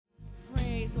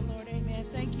Praise the Lord. Amen.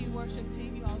 Thank you, worship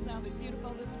team. You all sounded beautiful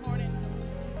this morning.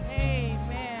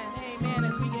 Amen. Amen.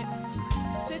 As we get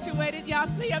situated, y'all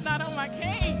see I'm not on my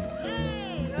cane.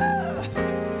 Well,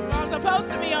 I'm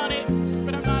supposed to be on it,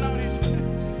 but I'm not on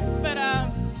it. But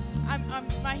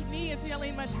my knee is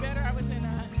healing much better. I was in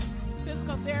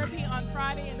physical therapy on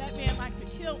Friday, and that man liked to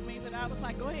kill me, but I was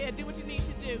like, go ahead, do what you need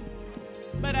to do.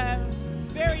 But a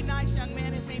very nice young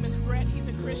man. His name is Brett. He's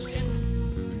a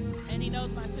Christian, and he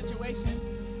knows my situation.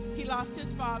 He lost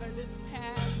his father this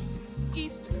past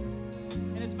Easter,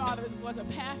 and his father was a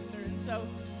pastor. And so,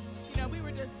 we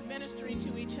were just ministering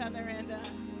to each other, and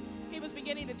he was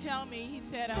beginning to tell me, he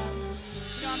said,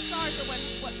 I'm sorry for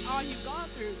what all you've gone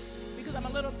through, because I'm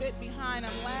a little bit behind.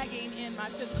 I'm lagging in my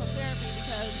physical therapy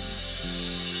because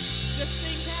just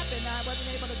things happen. I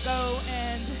wasn't able to go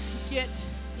and get,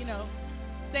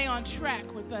 stay on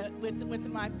track with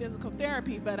my physical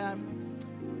therapy. But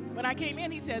when I came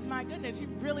in, he says, my goodness,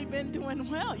 you've really been doing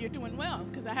well. You're doing well,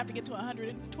 because I have to get to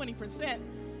 120%.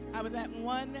 I was at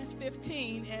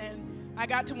 115, and I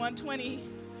got to 120.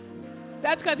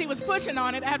 That's because he was pushing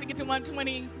on it. I have to get to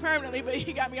 120 permanently, but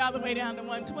he got me all the way down to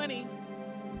 120.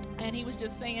 And he was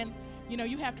just saying,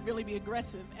 you have to really be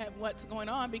aggressive at what's going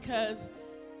on, because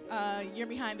you're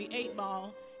behind the 8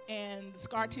 ball, and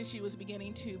scar tissue is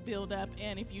beginning to build up.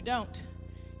 And if you don't,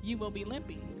 you will be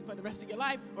limping for the rest of your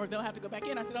life, or they'll have to go back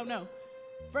in. I said, oh, no.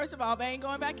 First of all, they ain't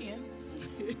going back in.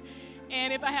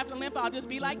 And if I have to limp, I'll just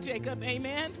be like Jacob,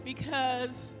 amen,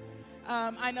 because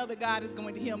I know that God is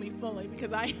going to heal me fully,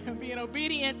 because I am being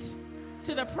obedient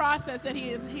to the process that He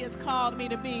has called me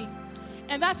to be.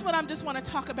 And that's what I just want to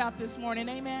talk about this morning,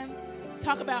 amen.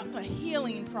 Talk about the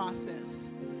healing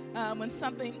process. When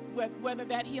something, whether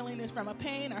that healing is from a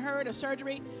pain, a hurt, a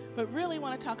surgery, but really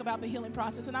want to talk about the healing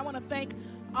process. And I want to thank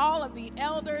all of the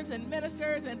elders and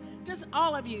ministers and just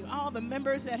all of you, all the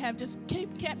members that have just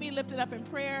kept me lifted up in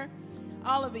prayer,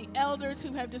 all of the elders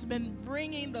who have just been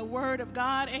bringing the word of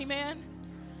God, amen.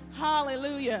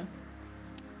 Hallelujah.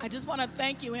 I just want to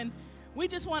thank you, and we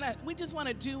just want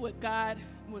to do what God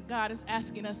is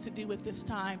asking us to do at this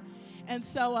time. And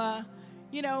so, I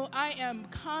am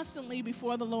constantly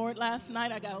before the Lord. Last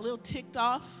night I got a little ticked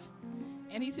off,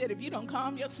 and He said, if you don't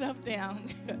calm yourself down,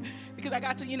 because I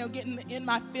got to, get in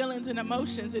my feelings and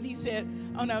emotions, and He said,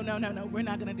 oh, no, we're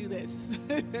not going to do this.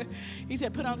 He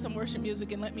said, put on some worship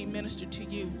music and let me minister to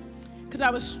you. Because I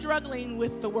was struggling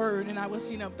with the word, and I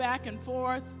was, back and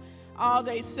forth all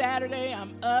day Saturday.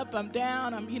 I'm up, I'm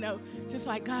down, I'm, just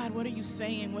like, God, what are you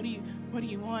saying? What do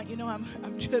you want?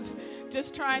 I'm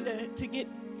just trying to get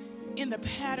in the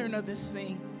pattern of this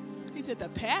thing. He said, the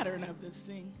pattern of this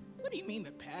thing? What do you mean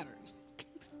the pattern?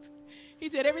 He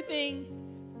said, everything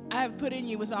I have put in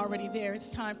you was already there. It's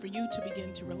time for you to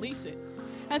begin to release it.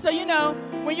 And so,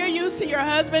 when you're used to your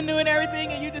husband doing everything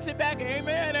and you just sit back,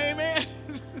 amen, amen.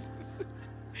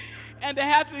 And to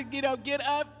have to, get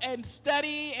up and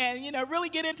study and, really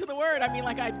get into the word. I mean,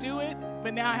 like I do it,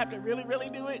 but now I have to really, really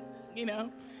do it,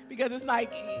 because it's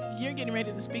like you're getting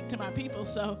ready to speak to my people.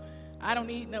 So I don't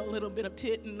need no little bit of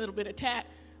tit and little bit of tat.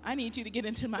 I need you to get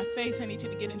into my face. I need you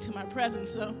to get into my presence.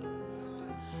 So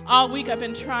all week I've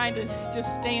been trying to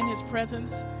just stay in His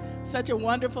presence. Such a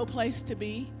wonderful place to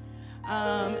be.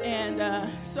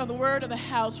 So the word of the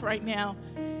house right now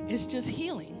is just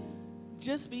healing.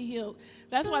 Just be healed.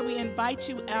 That's why we invite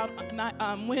you out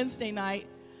Wednesday night.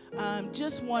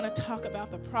 Just want to talk about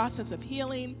the process of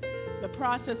healing, the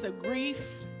process of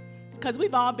grief, because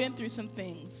we've all been through some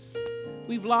things.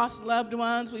 We've lost loved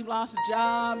ones. We've lost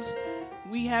jobs.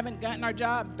 We haven't gotten our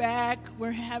job back.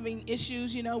 We're having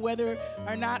issues, whether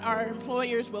or not our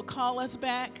employers will call us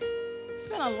back. It's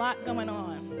been a lot going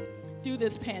on through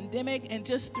this pandemic and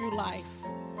just through life.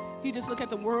 You just look at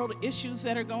the world issues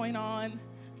that are going on,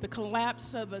 the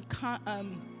collapse of the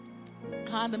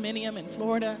condominium in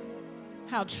Florida,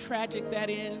 how tragic that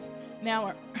is. Now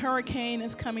a hurricane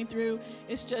is coming through.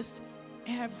 It's just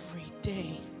every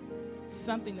day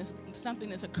something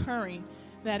is occurring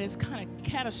that is kind of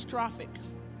catastrophic.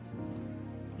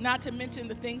 Not to mention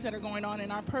the things that are going on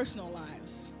in our personal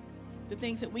lives, the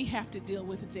things that we have to deal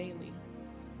with daily.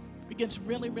 It gets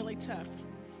really, really tough.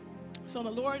 So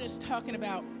the Lord is talking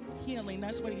about healing.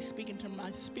 That's what He's speaking to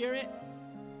my spirit,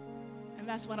 and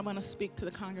that's what I want to speak to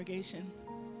the congregation.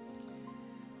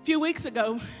 A few weeks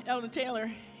ago, Elder Taylor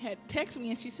had texted me,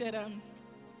 and she said,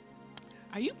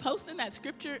 are you posting that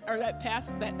scripture or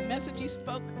that message you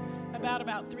spoke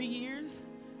about 3 years?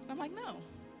 And I'm like, no.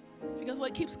 She goes, well,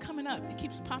 it keeps coming up. It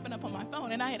keeps popping up on my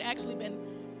phone. And I had actually been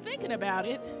thinking about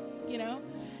it,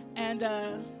 And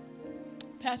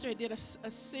Pastor had did a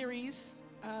series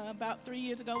about 3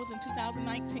 years ago. It was in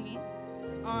 2019.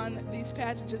 on these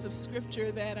passages of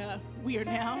scripture that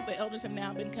the elders have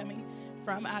now been coming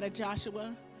from out of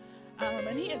Joshua.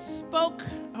 And he had spoke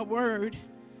a word,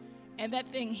 and that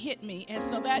thing hit me. And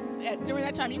so during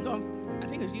that time, you can go, I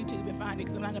think it was YouTube, and find it,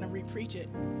 because I'm not going to re-preach it.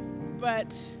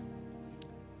 But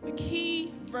the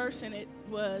key verse in it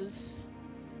was,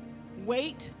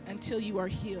 wait until you are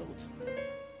healed.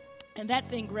 And that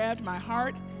thing grabbed my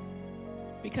heart,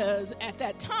 because at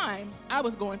that time, I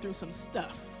was going through some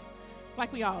stuff,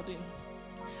 like we all do.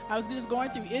 I was just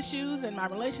going through issues in my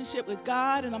relationship with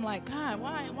God, and I'm like, God,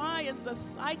 why is the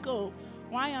cycle?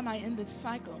 Why am I in this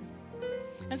cycle?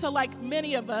 And so like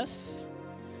many of us,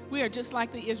 we are just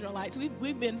like the Israelites.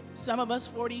 We've been, some of us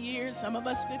 40 years, some of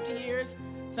us 50 years,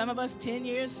 some of us 10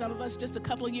 years, some of us just a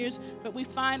couple of years, but we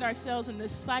find ourselves in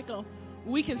this cycle.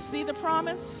 We can see the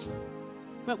promise,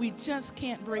 but we just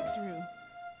can't break through.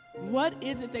 What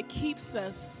is it that keeps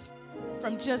us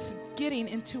from just getting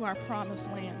into our promised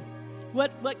land?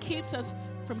 What keeps us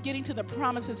from getting to the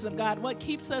promises of God? What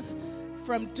keeps us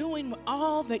from doing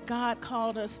all that God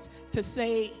called us to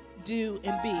say, do,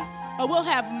 and be? Or we'll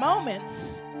have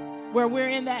moments where we're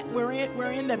in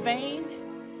the vein,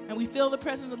 and we feel the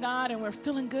presence of God, and we're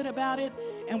feeling good about it,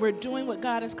 and we're doing what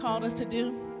God has called us to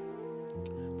do.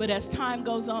 But as time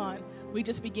goes on, we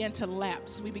just begin to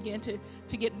lapse. We begin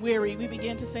to get weary. We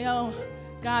begin to say, oh,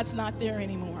 God's not there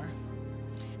anymore.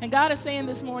 And God is saying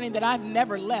this morning that I've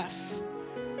never left,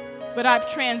 but I've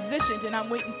transitioned, and I'm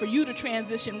waiting for you to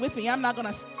transition with me. I'm not going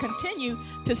to continue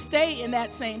to stay in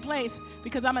that same place,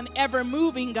 because I'm an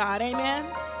ever-moving God. Amen?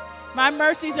 My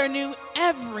mercies are new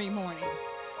every morning.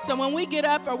 So when we get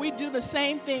up or we do the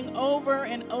same thing over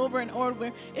and over and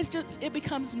over, it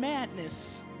becomes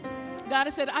madness. God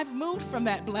has said, I've moved from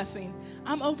that blessing.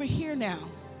 I'm over here now.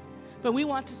 But we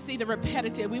want to see the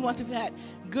repetitive. We want to have that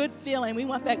good feeling. We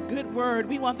want that good word.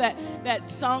 We want that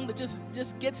song that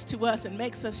just gets to us and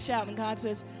makes us shout. And God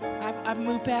says, I've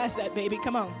moved past that, baby.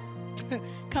 Come on.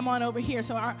 Come on over here.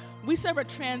 So we serve a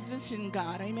transition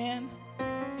God. Amen.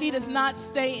 He does not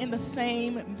stay in the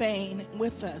same vein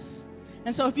with us.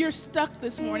 And so if you're stuck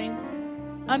this morning,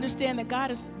 understand that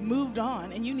God has moved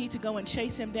on, and you need to go and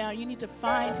chase him down. You need to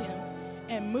find him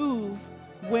and move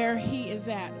where he is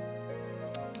at.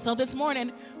 So this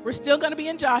morning, we're still going to be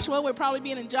in Joshua. We're probably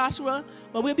being in Joshua,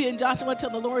 but we'll be in Joshua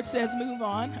until the Lord says move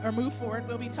on or move forward.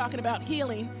 We'll be talking about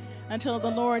healing until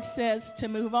the Lord says to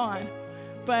move on.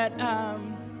 But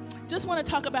just want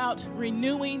to talk about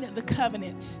renewing the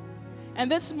covenant. And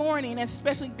this morning,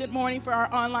 especially good morning for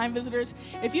our online visitors.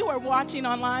 If you are watching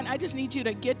online, I just need you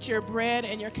to get your bread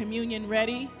and your communion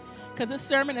ready, because this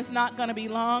sermon is not going to be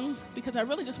long, because I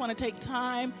really just want to take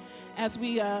time as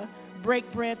we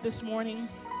break bread this morning,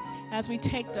 as we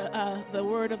take the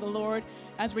word of the Lord,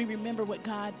 as we remember what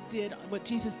God did, what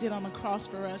Jesus did on the cross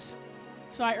for us.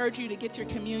 So I urge you to get your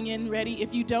communion ready.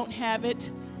 If you don't have it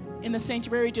in the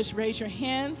sanctuary, just raise your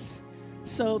hands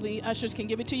so the ushers can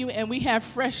give it to you. And we have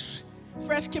fresh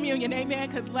communion, amen,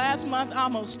 because last month I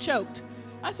almost choked.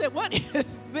 I said, what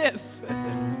is this?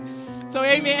 So,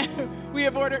 amen, we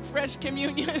have ordered fresh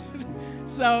communion,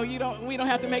 so we don't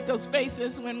have to make those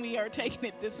faces when we are taking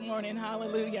it this morning.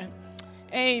 Hallelujah.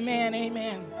 Amen,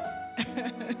 amen.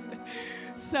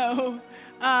 So,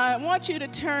 I want you to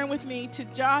turn with me to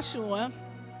Joshua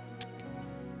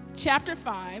chapter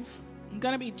 5. I'm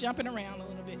going to be jumping around a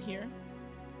little bit here.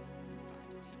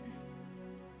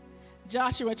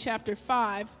 Joshua chapter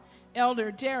 5.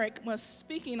 Elder Derek was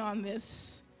speaking on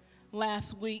this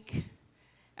last week,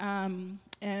 and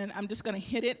I'm just going to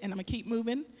hit it, and I'm going to keep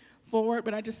moving forward,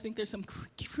 but I just think there's some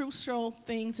crucial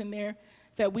things in there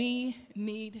that we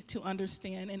need to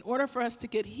understand. In order for us to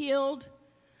get healed,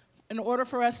 in order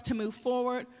for us to move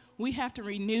forward, we have to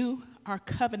renew our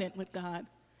covenant with God.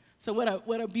 So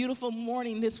what a beautiful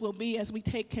morning this will be as we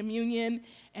take communion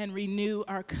and renew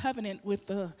our covenant with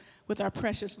our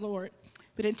precious Lord.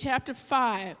 But in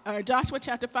Joshua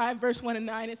chapter 5, verse 1 and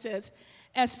 9, it says,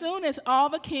 as soon as all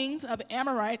the kings of the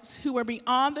Amorites who were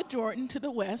beyond the Jordan to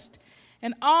the west,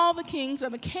 and all the kings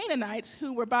of the Canaanites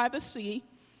who were by the sea,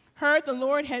 heard the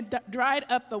Lord had dried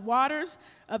up the waters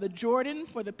of the Jordan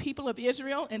for the people of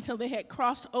Israel until they had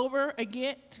crossed over,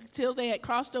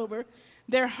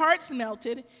 their hearts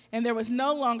melted, and there was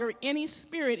no longer any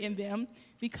spirit in them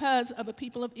because of the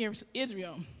people of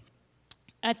Israel.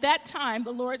 At that time,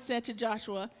 the Lord said to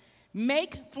Joshua,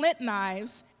 make flint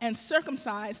knives and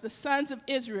circumcise the sons of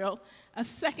Israel a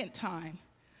second time.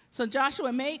 So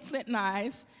Joshua made flint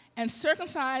knives and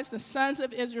circumcised the sons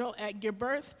of Israel at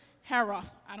Gibeath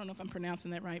Haroth. I don't know if I'm pronouncing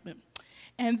that right,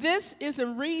 and this is the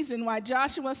reason why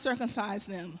Joshua circumcised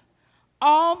them.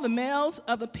 All the males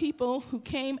of the people who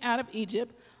came out of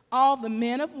Egypt, all the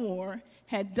men of war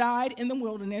had died in the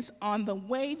wilderness on the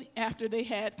way after they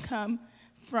had come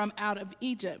from out of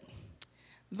Egypt.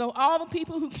 Though all the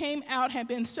people who came out had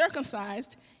been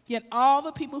circumcised, yet all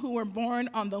the people who were born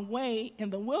on the way in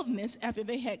the wilderness after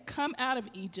they had come out of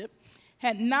Egypt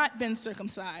had not been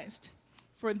circumcised.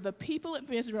 For the people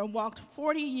of Israel walked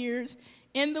 40 years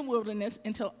in the wilderness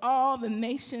until all the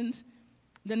nation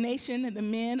and the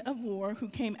men of war who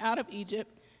came out of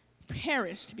Egypt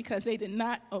perished because they did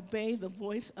not obey the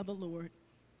voice of the Lord.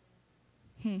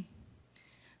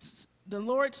 The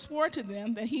Lord swore to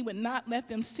them that he would not let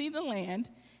them see the land,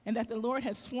 and that the Lord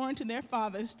had sworn to their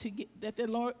fathers to give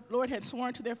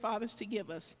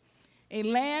us, a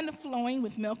land flowing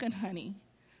with milk and honey.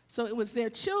 So it was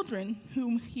their children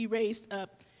whom he raised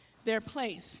up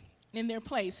in their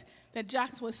place, that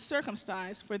Joshua was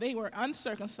circumcised, for they were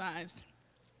uncircumcised,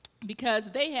 because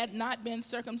they had not been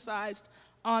circumcised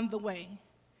on the way.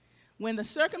 When the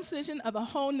circumcision of the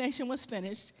whole nation was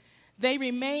finished, they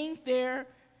remained their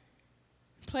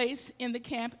place in the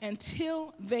camp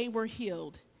until they were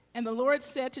healed. And the Lord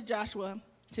said to Joshua,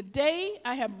 "Today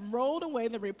I have rolled away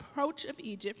the reproach of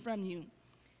Egypt from you."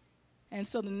 And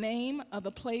so the name of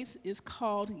the place is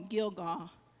called Gilgal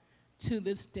to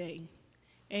this day.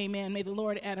 Amen. May the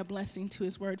Lord add a blessing to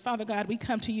his word. Father God, we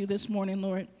come to you this morning,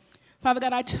 Lord. Father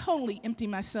God, I totally empty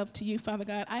myself to you, Father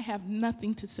God. I have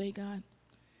nothing to say, God.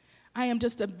 I am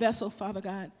just a vessel, Father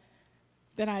God,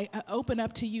 that I open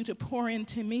up to you to pour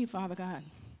into me, Father God.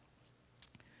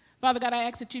 Father God, I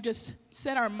ask that you just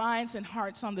set our minds and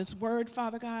hearts on this word,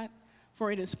 Father God,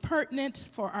 for it is pertinent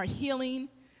for our healing,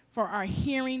 for our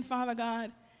hearing, Father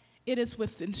God. It is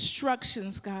with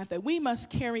instructions, God, that we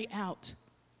must carry out.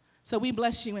 So we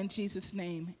bless you in Jesus'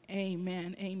 name.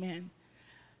 Amen. Amen.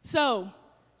 So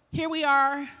here we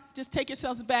are. Just take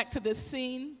yourselves back to this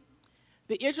scene.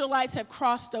 The Israelites have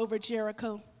crossed over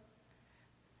Jericho.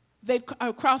 They've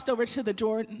crossed over to the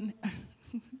Jordan.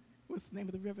 What's the name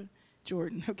of the river?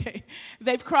 Jordan, okay.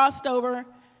 They've crossed over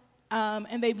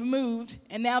and they've moved,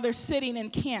 and now they're sitting in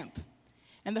camp.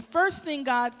 And the first thing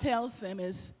God tells them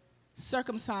is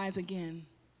circumcise again.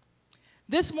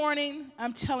 This morning,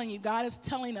 I'm telling you, God is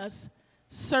telling us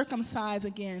circumcise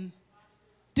again.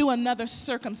 Do another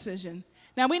circumcision.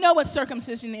 Now, we know what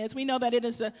circumcision is. We know that it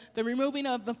is the removing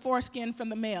of the foreskin from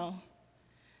the male.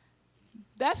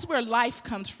 That's where life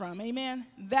comes from, amen?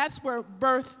 That's where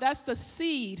birth, that's the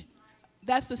seed.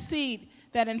 That's the seed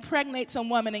that impregnates a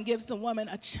woman and gives the woman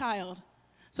a child.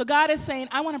 So God is saying,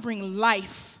 I want to bring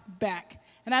life back,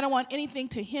 and I don't want anything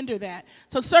to hinder that.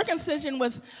 So circumcision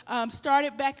was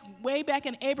started way back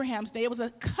in Abraham's day. It was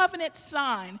a covenant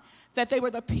sign that they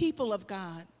were the people of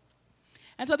God.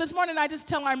 And so this morning I just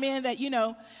tell our men that,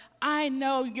 I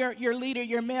know your leader,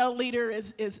 your male leader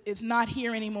is not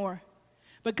here anymore.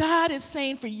 But God is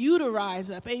saying for you to rise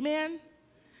up, amen?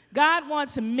 God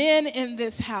wants men in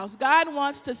this house. God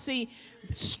wants to see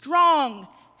strong,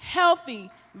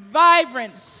 healthy,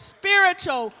 vibrant,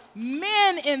 spiritual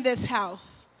men in this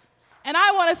house. And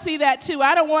I want to see that too.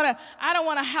 I don't want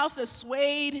a house that's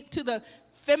swayed to the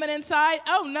feminine side.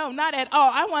 Oh no, not at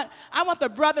all. I want the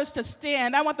brothers to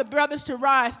stand. I want the brothers to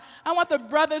rise. I want the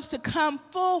brothers to come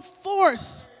full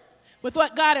force with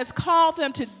what God has called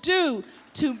them to do,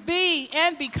 to be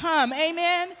and become.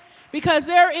 Amen. Because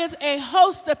there is a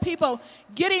host of people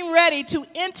getting ready to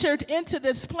enter into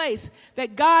this place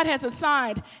that God has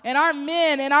assigned. And our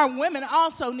men and our women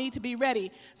also need to be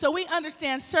ready. So we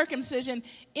understand circumcision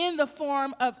in the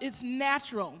form of it's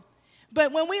natural.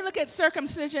 But when we look at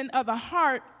circumcision of the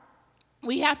heart,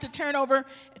 we have to turn over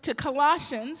to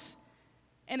Colossians.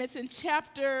 And it's in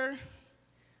chapter,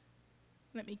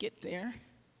 let me get there.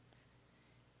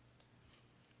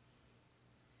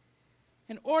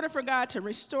 In order for God to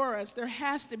restore us, there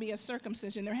has to be a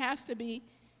circumcision. There has to be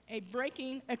a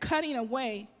breaking, a cutting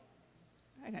away.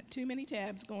 I got too many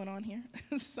tabs going on here.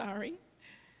 Sorry.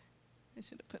 I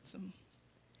should have put some.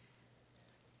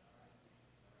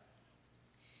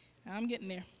 I'm getting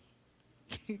there.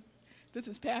 This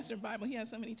is Pastor Bible. He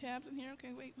has so many tabs in here.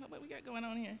 Okay, wait, what we got going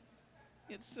on here?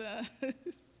 It's,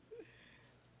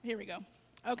 here we go.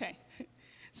 Okay.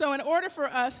 So in order for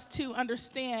us to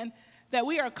understand that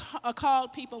we are a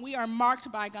called people, we are marked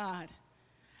by God.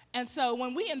 And so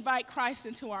when we invite Christ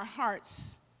into our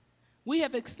hearts, we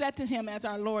have accepted him as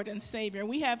our Lord and Savior.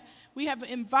 We have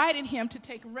invited him to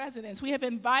take residence. We have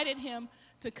invited him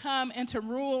to come and to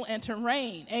rule and to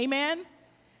reign. Amen?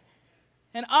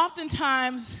 And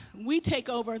oftentimes, we take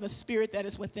over the spirit that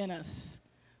is within us.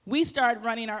 We start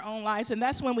running our own lives, and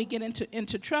that's when we get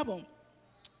into trouble.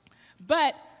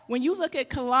 But when you look at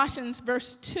Colossians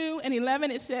verse 2 and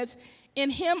 11, it says, In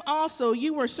him also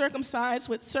you were circumcised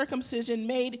with circumcision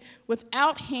made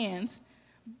without hands,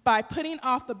 by putting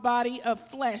off the body of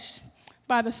flesh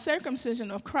by the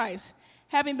circumcision of Christ,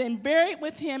 having been buried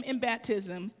with him in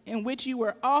baptism, in which you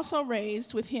were also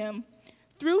raised with him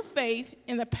through faith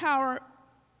in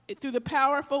through the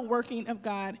powerful working of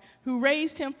God, who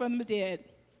raised him from the dead.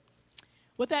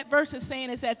 What that verse is saying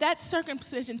is that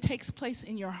circumcision takes place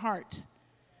in your heart.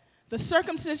 The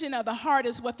circumcision of the heart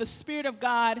is what the Spirit of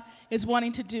God is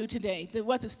wanting to do today,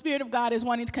 what the Spirit of God is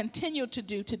wanting to continue to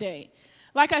do today.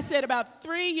 Like I said, about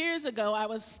 3 years ago, I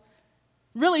was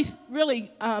really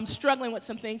struggling with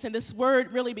some things, and this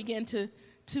word really began to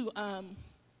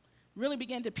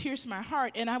pierce my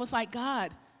heart. And I was like,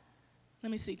 God,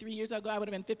 let me see, 3 years ago, I would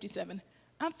have been 57.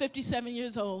 I'm 57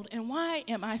 years old, and why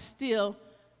am I still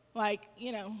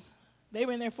they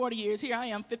were in their 40 years. Here I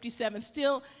am, 57,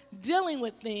 still dealing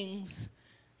with things,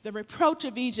 the reproach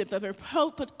of Egypt, the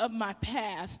reproach of my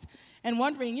past, and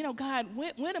wondering, God,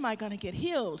 when am I going to get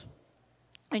healed?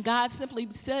 And God simply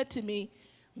said to me,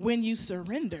 when you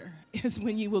surrender is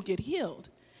when you will get healed.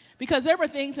 Because there were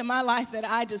things in my life that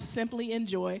I just simply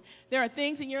enjoy. There are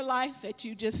things in your life that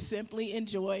you just simply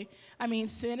enjoy. I mean,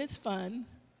 sin is fun,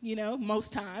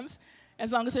 most times,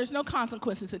 as long as there's no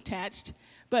consequences attached.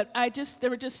 But there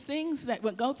were just things that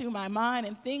would go through my mind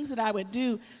and things that I would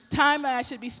do, time that I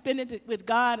should be spending with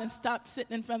God, and stop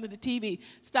sitting in front of the TV,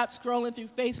 stop scrolling through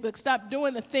Facebook, stop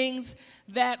doing the things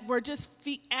that were just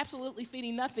absolutely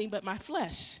feeding nothing but my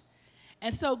flesh.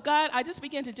 And so God, I just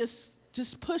began to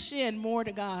just push in more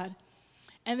to God.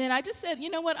 And then I just said, you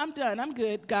know what, I'm done. I'm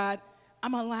good, God.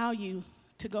 I'm going to allow you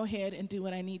to go ahead and do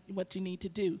what you need to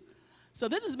do. So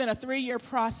this has been a 3-year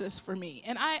process for me.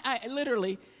 And I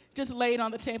literally just laid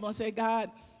on the table and said,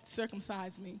 God,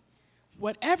 circumcise me.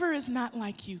 Whatever is not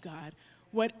like you, God,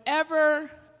 whatever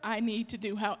I need to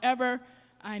do, however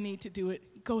I need to do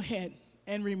it, go ahead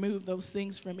and remove those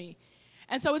things from me.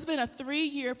 And so it's been a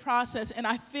 3-year process, and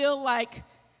I feel like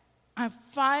I'm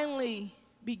finally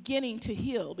beginning to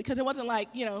heal, because it wasn't like,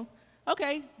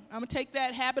 okay, I'm going to take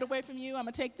that habit away from you, I'm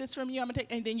going to take this from you,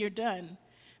 and then you're done.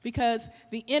 Because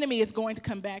the enemy is going to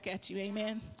come back at you,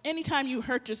 amen? Anytime you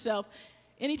hurt yourself,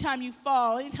 anytime you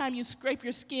fall, anytime you scrape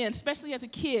your skin, especially as a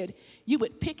kid, you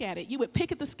would pick at it. You would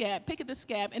pick at the scab,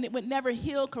 and it would never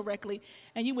heal correctly.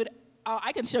 And you would,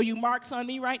 I can show you marks on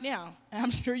me right now. And I'm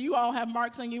sure you all have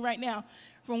marks on you right now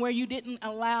from where you didn't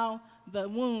allow the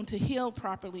wound to heal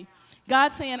properly.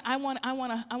 God's saying, I want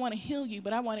to heal you,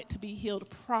 but I want it to be healed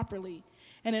properly.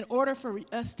 And in order for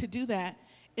us to do that,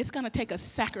 it's going to take a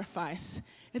sacrifice.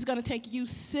 It's going to take you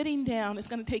sitting down. It's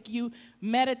going to take you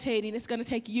meditating. It's going to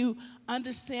take you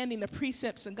understanding the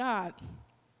precepts of God.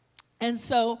 And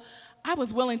so I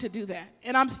was willing to do that,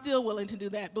 and I'm still willing to do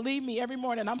that. Believe me, every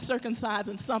morning I'm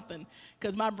circumcising something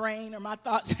because my brain or my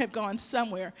thoughts have gone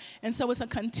somewhere. And so it's a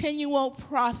continual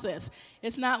process.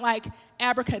 It's not like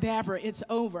abracadabra, it's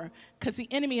over, because the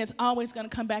enemy is always going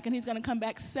to come back, and he's going to come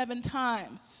back 7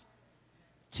 times.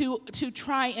 To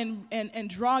try and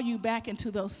draw you back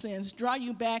into those sins, draw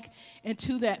you back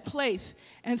into that place.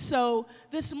 And so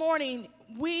this morning,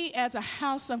 we as a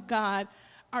house of God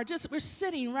we're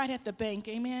sitting right at the bank,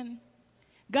 amen?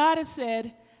 God has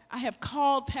said, I have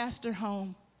called Pastor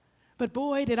home, but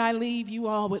boy, did I leave you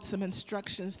all with some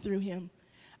instructions through him.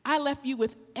 I left you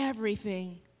with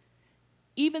everything.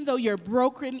 Even though you're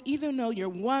broken, even though you're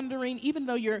wondering, even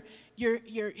though your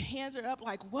hands are up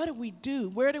like, what do we do?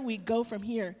 Where do we go from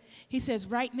here? He says,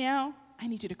 right now, I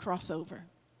need you to cross over.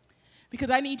 Because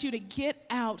I need you to get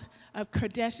out of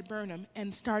Kadesh Burnham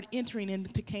and start entering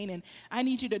into Canaan. I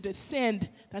need you to descend.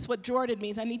 That's what Jordan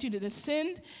means. I need you to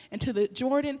descend into the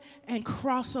Jordan and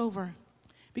cross over.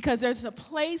 Because there's a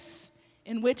place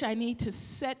in which I need to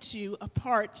set you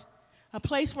apart, a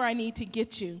place where I need to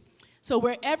get you. So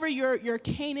wherever your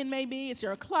Canaan may be, it's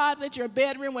your closet, your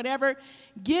bedroom, whatever,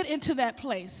 get into that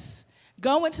place.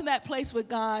 Go into that place with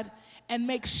God and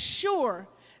make sure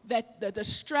that the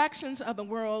distractions of the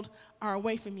world are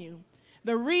away from you.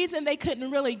 The reason they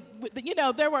couldn't really,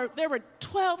 there were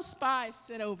 12 spies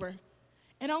sent over,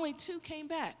 and only 2 came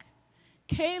back.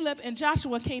 Caleb and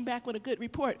Joshua came back with a good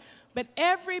report, but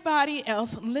everybody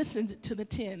else listened to the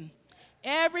 10.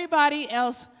 Everybody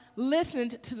else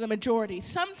listened to the majority.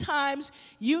 Sometimes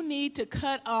you need to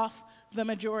cut off the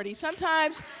majority.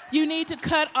 Sometimes you need to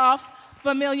cut off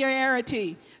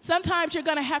familiarity. Sometimes you're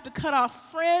going to have to cut off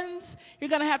friends. You're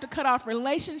going to have to cut off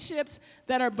relationships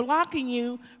that are blocking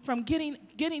you from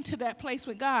getting to that place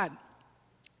with God.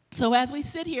 So as we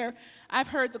sit here, I've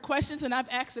heard the questions and I've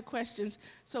asked the questions.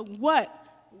 So what,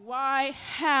 why,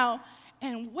 how,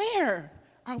 and where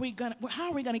how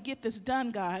are we going to get this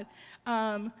done, God?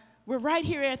 we're right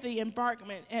here at the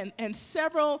embarkment, and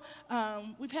several,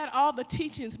 we've had all the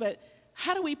teachings, but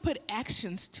how do we put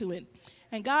actions to it?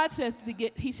 And God says,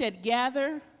 he said,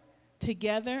 gather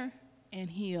together and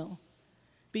heal.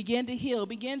 Begin to heal,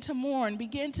 begin to mourn,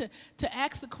 begin to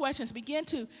ask the questions, begin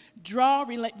to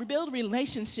build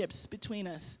relationships between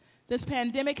us. This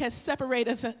pandemic has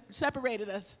separated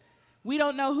us. We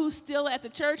don't know who's still at the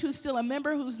church, who's still a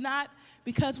member, who's not,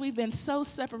 because we've been so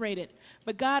separated.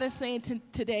 But God is saying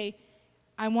today,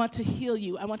 I want to heal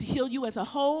you. I want to heal you as a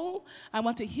whole. I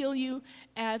want to heal you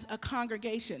as a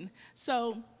congregation.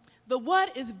 So the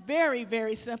what is very,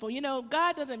 very simple. You know,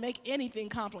 God doesn't make anything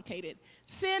complicated.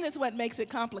 Sin is what makes it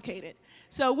complicated.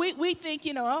 So we think,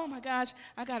 you know, oh my gosh,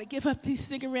 I got to give up these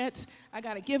cigarettes. I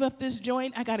got to give up this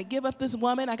joint. I got to give up this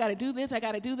woman. I got to do this. I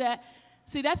got to do that.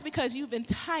 See, that's because you've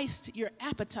enticed your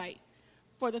appetite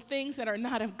for the things that are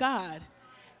not of God.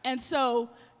 And so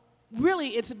really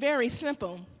it's very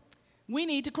simple. We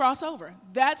need to cross over.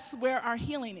 That's where our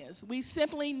healing is. We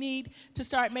simply need to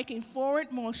start making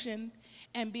forward motion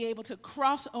and be able to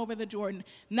cross over the Jordan.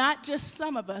 Not just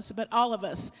some of us, but all of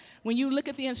us. When you look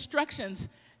at the instructions,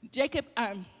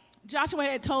 Joshua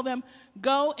had told them,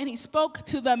 go, and he spoke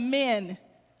to the men.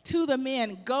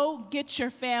 Go get your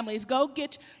families. Go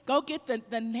get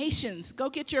the nations. Go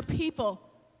get your people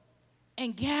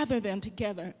and gather them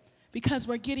together, because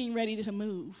we're getting ready to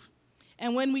move.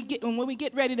 And when we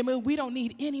get ready to move, we don't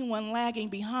need anyone lagging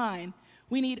behind.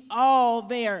 We need all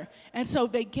there. And so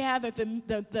they gathered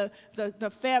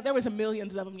there was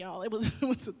millions of them, y'all. It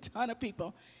was a ton of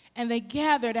people. And they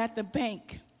gathered at the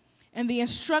bank. And the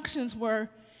instructions were,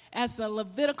 as the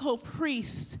Levitical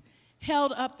priest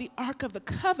held up the Ark of the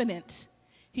Covenant,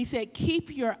 he said,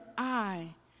 keep your eye,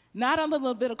 not on the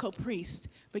Levitical priest,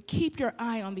 but keep your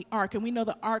eye on the Ark. And we know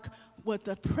the Ark was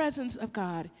the presence of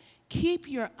God. Keep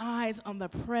your eyes on the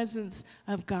presence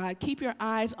of God. Keep your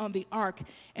eyes on the Ark.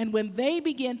 And when they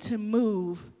begin to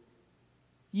move,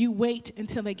 you wait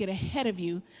until they get ahead of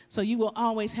you, so you will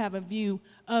always have a view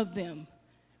of them.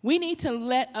 We need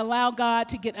to allow God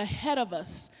to get ahead of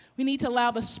us. We need to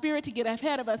allow the Spirit to get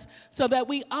ahead of us so that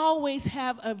we always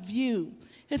have a view.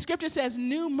 His scripture says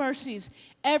new mercies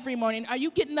every morning. Are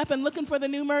you getting up and looking for the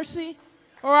new mercy?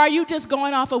 Or are you just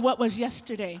going off of what was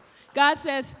yesterday? God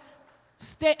says,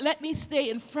 let me stay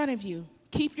in front of you.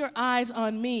 Keep your eyes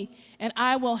on me, and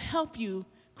I will help you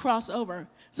cross over.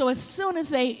 So as soon as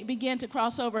they began to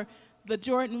cross over, the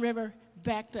Jordan River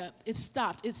backed up. It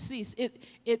stopped. It ceased.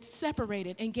 It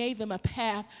separated and gave them a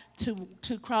path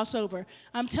to cross over.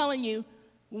 I'm telling you,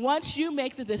 once you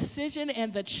make the decision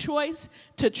and the choice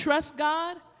to trust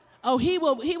God, He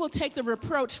will take the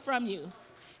reproach from you.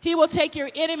 He will take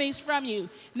your enemies from you.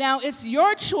 Now, it's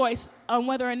your choice on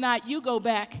whether or not you go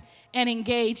back and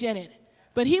engage in it.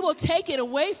 But He will take it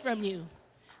away from you.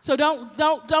 So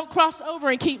don't cross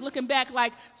over and keep looking back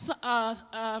like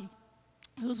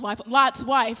Lot's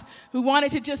wife, who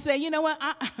wanted to just say, you know what,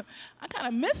 I kind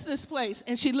of miss this place.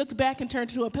 And she looked back and turned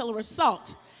to a pillar of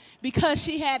salt, because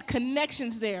she had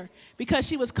connections there, because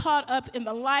she was caught up in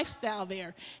the lifestyle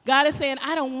there. God is saying,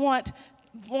 I don't want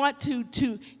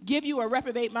to give you a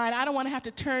reprobate mind. I don't want to have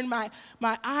to turn my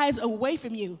eyes away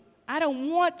from you. I don't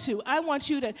want to. I want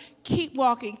you to keep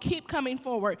walking, keep coming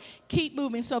forward, keep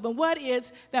moving. So the what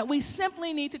is that we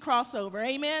simply need to cross over.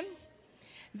 Amen?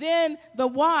 Then the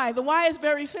why. The why is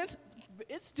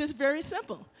it's just very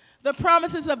simple. The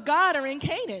promises of God are in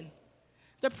Canaan.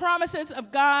 The promises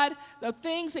of God, the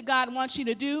things that God wants you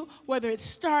to do, whether it's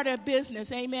start a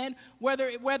business, amen,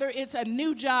 whether it's a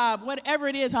new job, whatever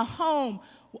it is, a home,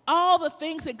 all the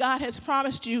things that God has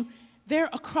promised you, they're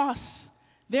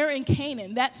in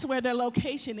Canaan. That's where their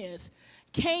location is.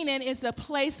 Canaan is a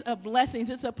place of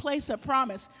blessings. It's a place of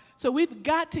promise. So we've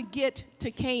got to get to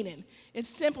Canaan. It's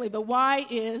simply, the why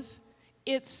is,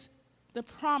 it's the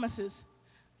promises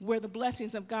where the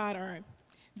blessings of God are.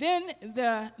 Then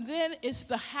it's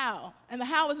the how. And the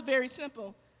how is very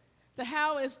simple. The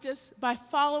how is just by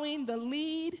following the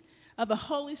lead of the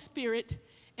Holy Spirit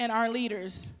and our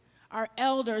leaders, our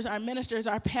elders, our ministers,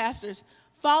 our pastors,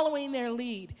 following their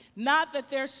lead. Not that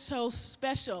they're so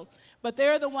special, but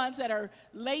they're the ones that are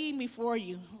laying before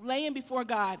you, laying before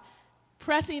God,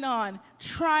 pressing on,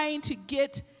 trying to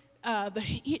get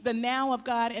the now of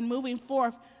God and moving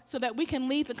forth, so that we can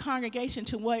lead the congregation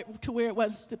to where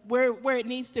it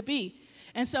needs to be.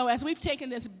 And so as we've taken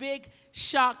this big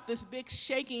shock, this big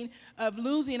shaking of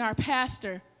losing our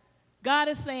pastor, God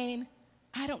is saying,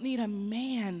 I don't need a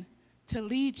man to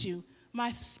lead you,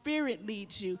 My spirit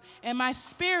leads you, and my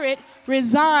spirit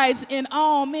resides in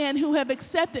all men who have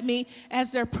accepted me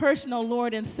as their personal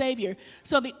Lord and Savior.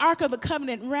 So the Ark of the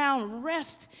Covenant realm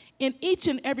rests in each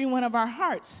and every one of our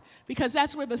hearts, because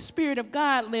that's where the Spirit of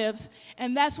God lives,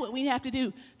 and that's what we have to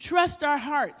do. Trust our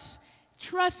hearts.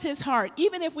 Trust his heart.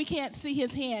 Even if we can't see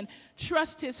his hand,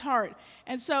 trust his heart.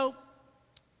 And so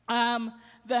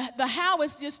the how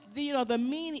is just, the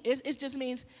meaning, it just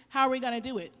means, how are we going to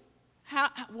do it?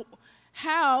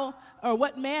 How or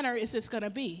what manner is this going to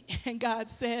be? And God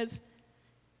says,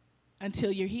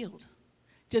 until you're healed.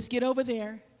 Just get over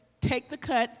there, take the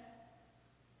cut,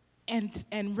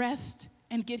 and rest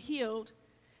and get healed,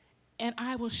 and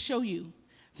I will show you.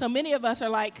 So many of us are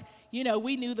like,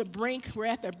 we knew the brink. We're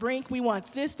at the brink. We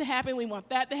want this to happen. We want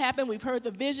that to happen. We've heard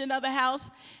the vision of the house.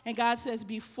 And God says,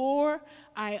 before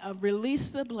I release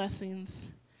the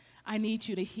blessings, I need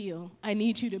you to heal. I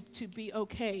need you to be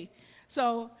okay.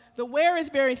 So the where is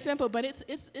very simple, but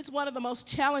it's one of the most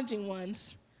challenging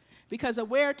ones, because the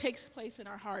where takes place in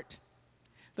our heart.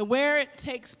 The where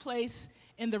takes place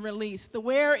in the release. The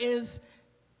where is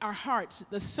our hearts,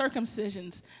 the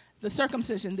circumcision,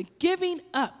 the giving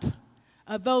up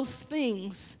of those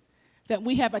things that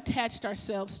we have attached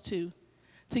ourselves to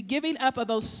giving up of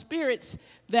those spirits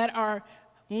that are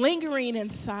lingering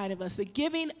inside of us, the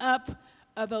giving up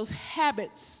of those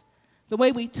habits, the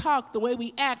way we talk, the way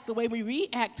we act, the way we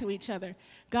react to each other.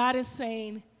 God is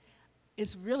saying,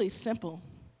 it's really simple.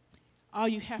 All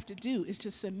you have to do is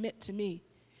just submit to me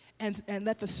and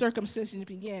let the circumcision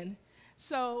begin.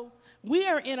 So we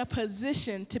are in a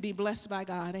position to be blessed by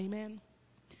God, amen?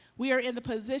 We are in the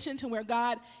position to where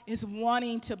God is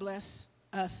wanting to bless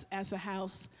us as a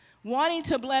house, wanting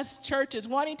to bless churches,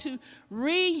 wanting to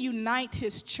reunite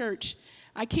his church.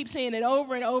 I keep saying it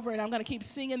over and over, and I'm going to keep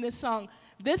singing this song.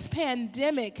 This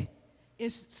pandemic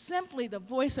is simply the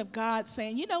voice of God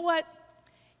saying, you know what?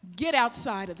 Get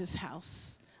outside of this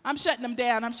house. I'm shutting them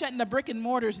down. I'm shutting the brick and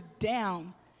mortars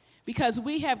down, because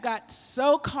we have got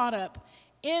so caught up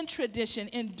in tradition,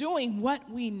 in doing what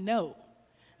we know,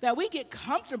 that we get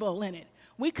comfortable in it.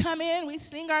 We come in, we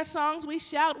sing our songs, we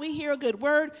shout, we hear a good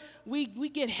word, we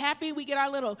get happy, we get our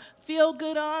little feel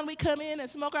good on, we come in and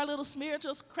smoke our little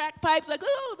spiritual crack pipes like,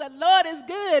 oh, the Lord is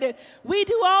good, and we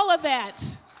do all of that.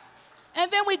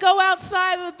 And then we go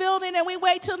outside of the building and we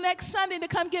wait till next Sunday to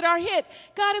come get our hit.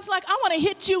 God is like, I want to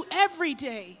hit you every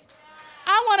day.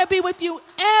 I want to be with you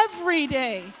every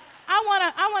day.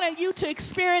 I want you to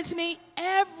experience me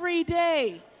every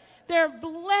day. There are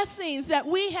blessings that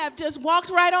we have just walked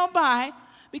right on by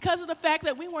because of the fact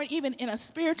that we weren't even in a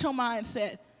spiritual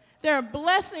mindset. There are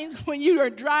blessings when you are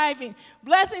driving,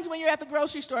 blessings when you're at the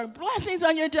grocery store, blessings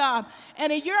on your job.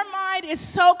 And in your mind is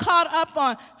so caught up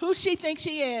on who she thinks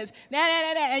she is.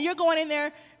 And you're going in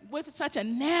there with such a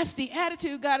nasty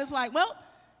attitude. God is like, well,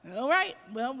 all right,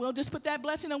 well, we'll just put that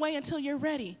blessing away until you're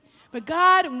ready. But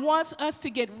God wants us to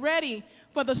get ready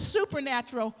for the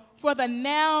supernatural, for the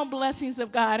now blessings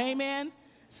of God. Amen?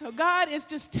 So God is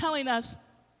just telling us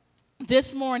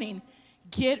this morning,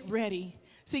 get ready.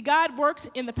 See, God worked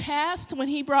in the past when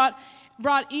he brought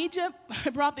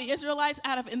the Israelites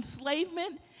out of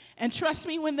enslavement. And trust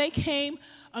me, when they came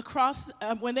across,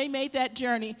 when they made that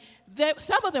journey,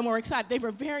 some of them were excited. They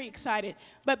were very excited.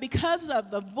 But because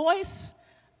of the voice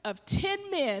of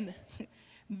 10 men,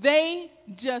 they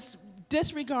just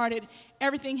disregarded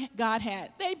everything God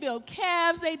had. They built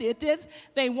calves. They did this.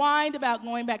 They whined about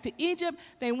going back to Egypt.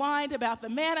 They whined about the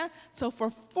manna. So for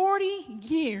 40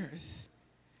 years,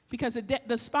 because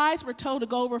the spies were told to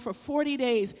go over for 40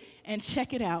 days and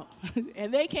check it out.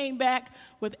 And they came back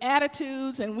with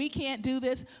attitudes, and we can't do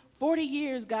this. 40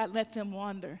 years, God let them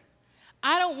wander.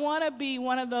 I don't want to be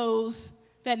one of those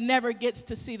that never gets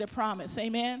to see the promise.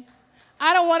 Amen?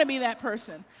 I don't want to be that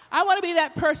person. I want to be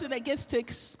that person that gets to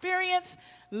experience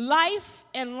life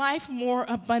and life more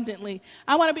abundantly.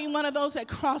 I want to be one of those that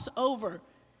cross over.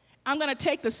 I'm going to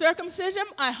take the circumcision.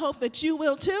 I hope that you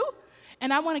will too.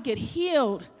 And I want to get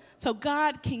healed so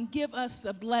God can give us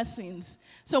the blessings.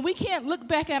 So we can't look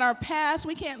back at our past.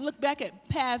 We can't look back at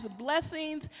past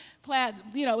blessings, past,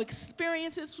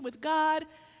 experiences with God.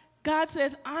 God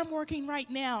says, I'm working right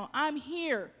now. I'm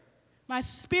here. My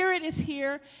spirit is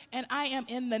here, and I am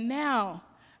in the now.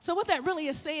 So what that really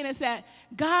is saying is that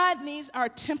God needs our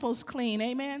temples clean,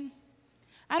 amen?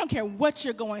 I don't care what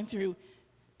you're going through,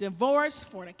 divorce,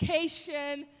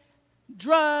 fornication,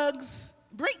 drugs,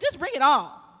 just bring it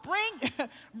all.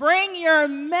 Bring your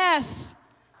mess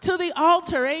to the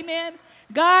altar, amen?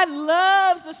 God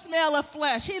loves the smell of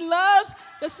flesh. He loves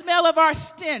the smell of our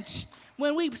stench.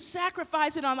 when we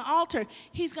sacrifice it on the altar,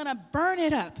 he's going to burn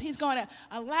it up. He's going to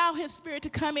allow his Spirit to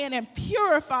come in and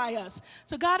purify us.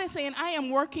 So God is saying, I am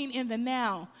working in the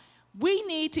now. We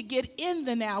need to get in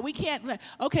the now. We can't,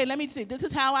 okay, let me see. This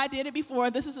is how I did it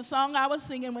before. This is the song I was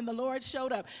singing when the Lord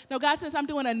showed up. No, God says, I'm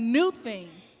doing a new thing.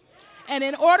 And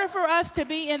in order for us to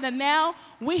be in the now,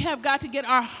 we have got to get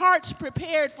our hearts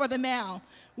prepared for the now.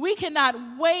 We cannot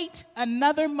wait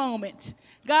another moment.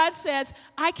 God says,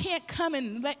 I can't come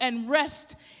and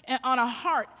rest on a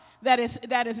heart that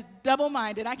is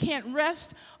double-minded. I can't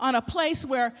rest on a place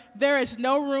where there is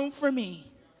no room for me.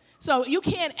 So you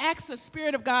can't ask the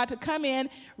Spirit of God to come in,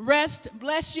 rest,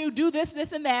 bless you, do this,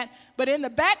 this, and that. But in the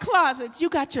back closet, you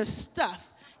got your stuff.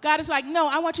 God is like, no,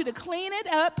 I want you to clean it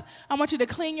up. I want you to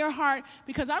clean your heart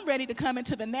because I'm ready to come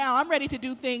into the now. I'm ready to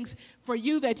do things for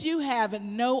you that you have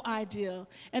no idea.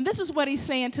 And this is what he's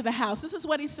saying to the house. This is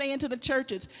what he's saying to the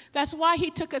churches. That's why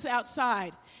he took us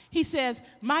outside. He says,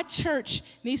 my church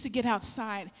needs to get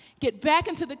outside, get back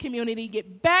into the community,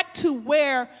 get back to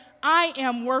where I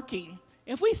am working.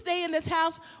 If we stay in this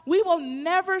house, we will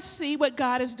never see what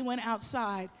God is doing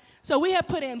outside. So we have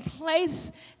put in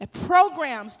place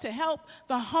programs to help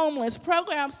the homeless,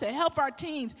 programs to help our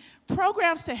teens,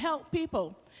 programs to help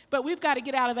people. But we've got to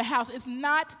get out of the house. It's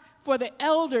not for the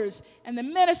elders and the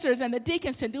ministers and the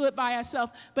deacons to do it by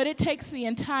ourselves, but it takes the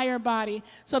entire body.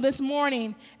 So this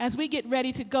morning, as we get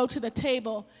ready to go to the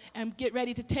table and get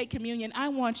ready to take communion, I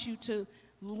want you to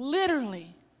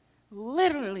literally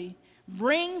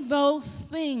bring those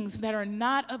things that are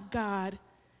not of God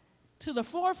to the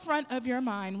forefront of your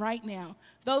mind right now.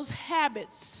 Those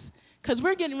habits, because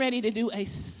we're getting ready to do a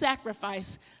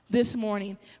sacrifice this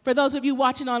morning. For those of you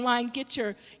watching online, get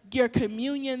your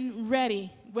communion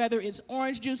ready, whether it's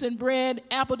orange juice and bread,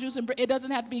 apple juice and bread. It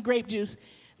doesn't have to be grape juice.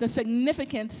 The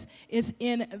significance is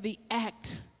in the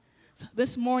act. So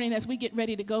this morning, as we get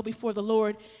ready to go before the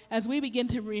Lord, as we begin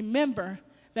to remember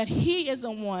that he is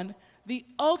the one, the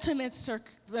ultimate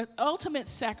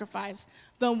sacrifice,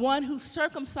 the one who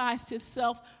circumcised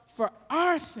himself for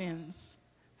our sins,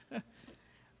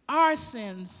 our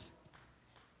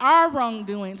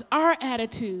wrongdoings, our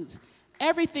attitudes,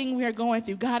 everything we are going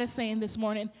through. God is saying this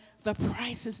morning, the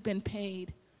price has been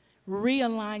paid.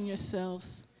 Realign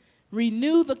yourselves.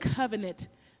 Renew the covenant.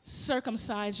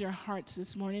 Circumcise your hearts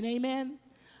this morning. Amen.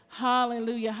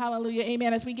 Hallelujah, hallelujah,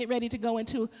 amen. As we get ready to go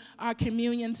into our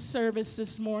communion service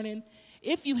this morning,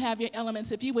 if you have your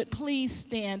elements, if you would please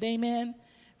stand, amen.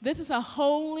 This is a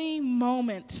holy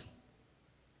moment.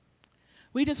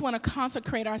 We just want to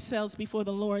consecrate ourselves before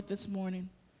the Lord this morning.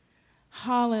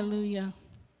 Hallelujah.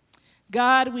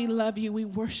 God, we love you. We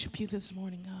worship you this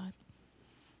morning, God.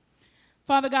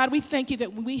 Father God, we thank you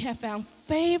that we have found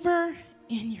favor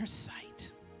in your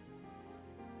sight.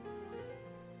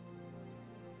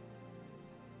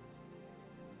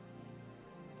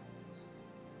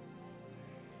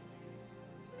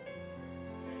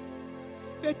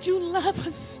 That you love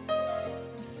us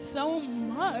so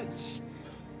much.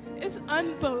 It's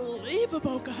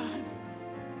unbelievable, God.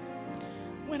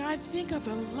 When I think of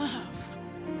the love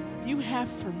you have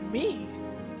for me,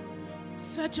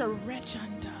 such a wretch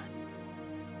undone.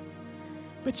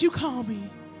 But you call me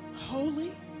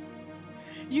holy.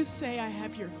 You say I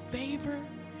have your favor.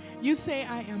 You say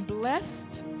I am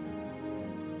blessed.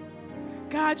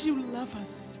 God, you love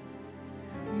us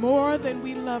more than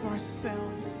we love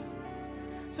ourselves.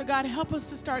 So God, help us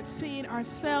to start seeing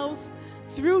ourselves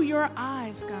through your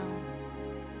eyes, God,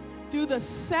 through the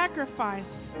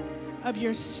sacrifice of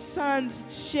your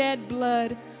Son's shed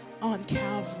blood on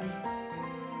Calvary.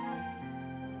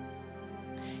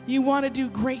 You want to do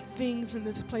great things in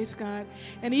this place, God.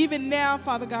 And even now,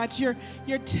 Father God, you're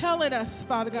telling us,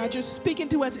 Father God, you're speaking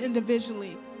to us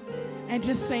individually and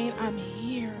just saying, I'm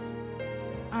here.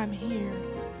 I'm here.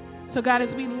 So God,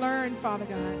 as we learn, Father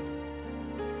God,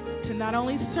 to not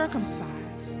only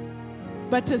circumcise,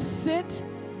 but to sit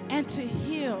and to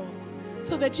heal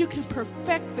so that you can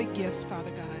perfect the gifts,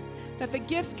 Father God, that the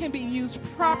gifts can be used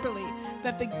properly,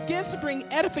 that the gifts bring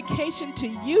edification to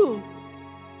you,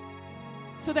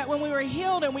 so that when we are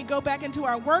healed and we go back into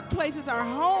our workplaces, our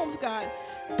homes, God,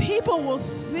 people will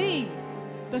see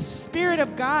the Spirit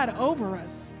of God over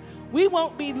us. We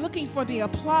won't be looking for the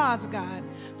applause, God,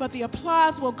 but the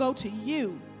applause will go to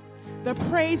you. The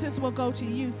praises will go to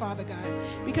you, Father God,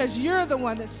 because you're the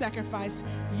one that sacrificed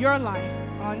your life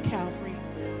on Calvary.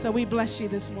 So we bless you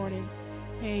this morning.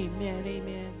 Amen,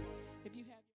 amen.